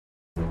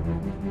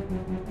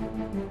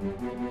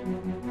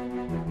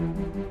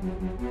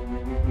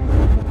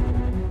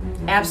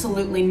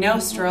Absolutely no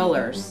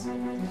strollers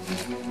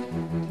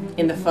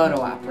in the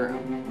photo op room.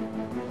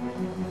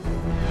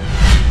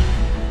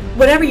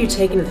 Whatever you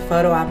take into the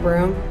photo op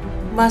room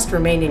must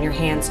remain in your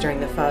hands during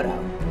the photo.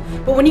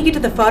 But when you get to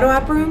the photo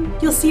op room,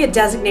 you'll see a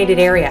designated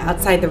area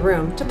outside the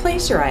room to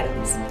place your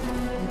items.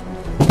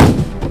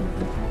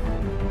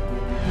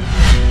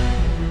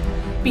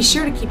 Be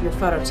sure to keep your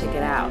photo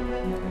ticket out.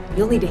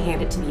 You'll need to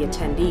hand it to the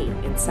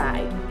attendee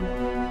inside.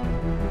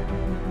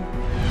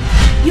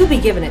 You'll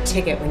be given a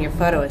ticket when your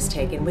photo is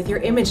taken with your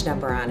image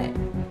number on it.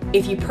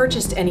 If you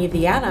purchased any of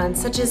the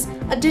add-ons, such as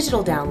a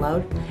digital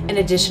download, an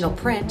additional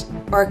print,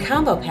 or a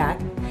combo pack,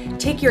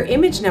 take your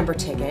image number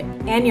ticket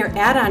and your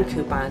add-on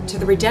coupon to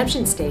the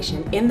redemption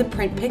station in the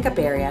print pickup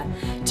area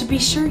to be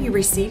sure you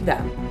receive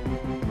them.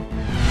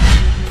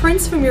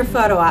 Prints from your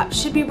photo op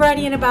should be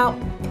ready in about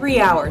 3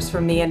 hours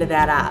from the end of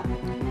that op.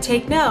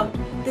 Take note,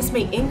 this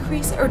may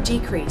increase or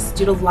decrease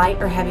due to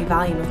light or heavy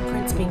volume of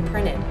prints being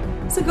printed.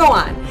 So go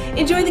on,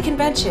 enjoy the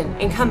convention,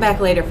 and come back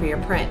later for your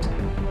print.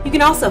 You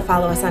can also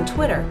follow us on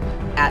Twitter,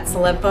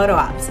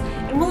 @CelebPhotoOps,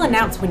 and we'll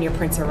announce when your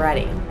prints are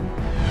ready.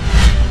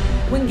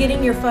 When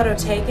getting your photo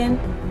taken,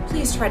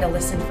 please try to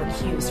listen for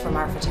cues from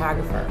our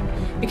photographer,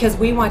 because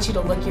we want you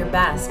to look your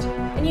best.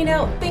 And you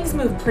know, things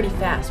move pretty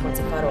fast once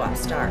a photo op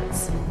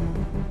starts.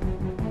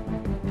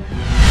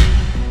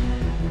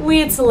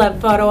 We at Celeb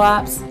Photo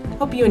Ops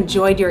hope you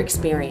enjoyed your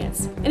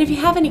experience. And if you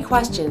have any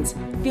questions,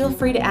 feel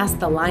free to ask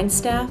the line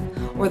staff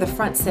or the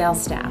front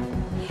sales staff.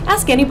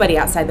 Ask anybody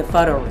outside the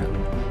photo room.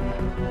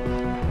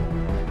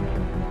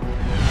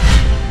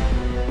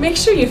 Make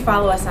sure you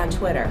follow us on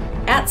Twitter,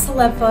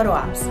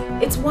 @CelebPhotoOps.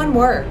 It's one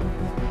word.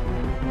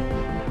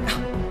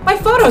 My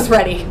photo's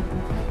ready!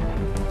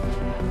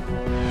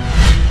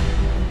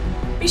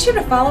 Be sure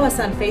to follow us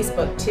on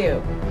Facebook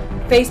too,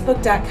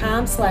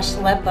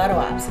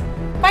 facebook.com/CelebPhotoOps.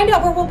 Find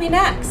out where we'll be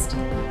next.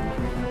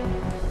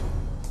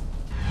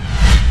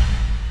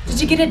 Did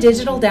you get a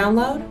digital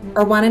download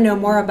or want to know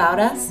more about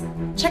us?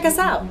 Check us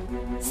out,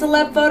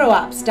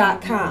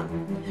 CelebPhotoOps.com.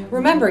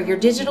 Remember, your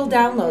digital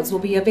downloads will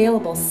be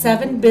available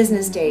 7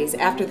 business days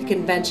after the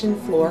convention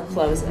floor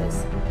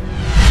closes.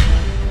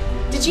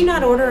 Did you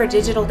not order a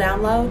digital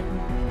download,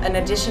 an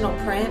additional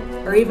print,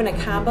 or even a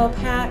combo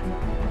pack?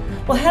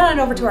 Well, head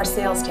on over to our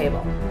sales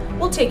table.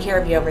 We'll take care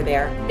of you over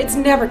there. It's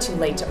never too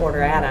late to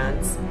order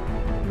add-ons.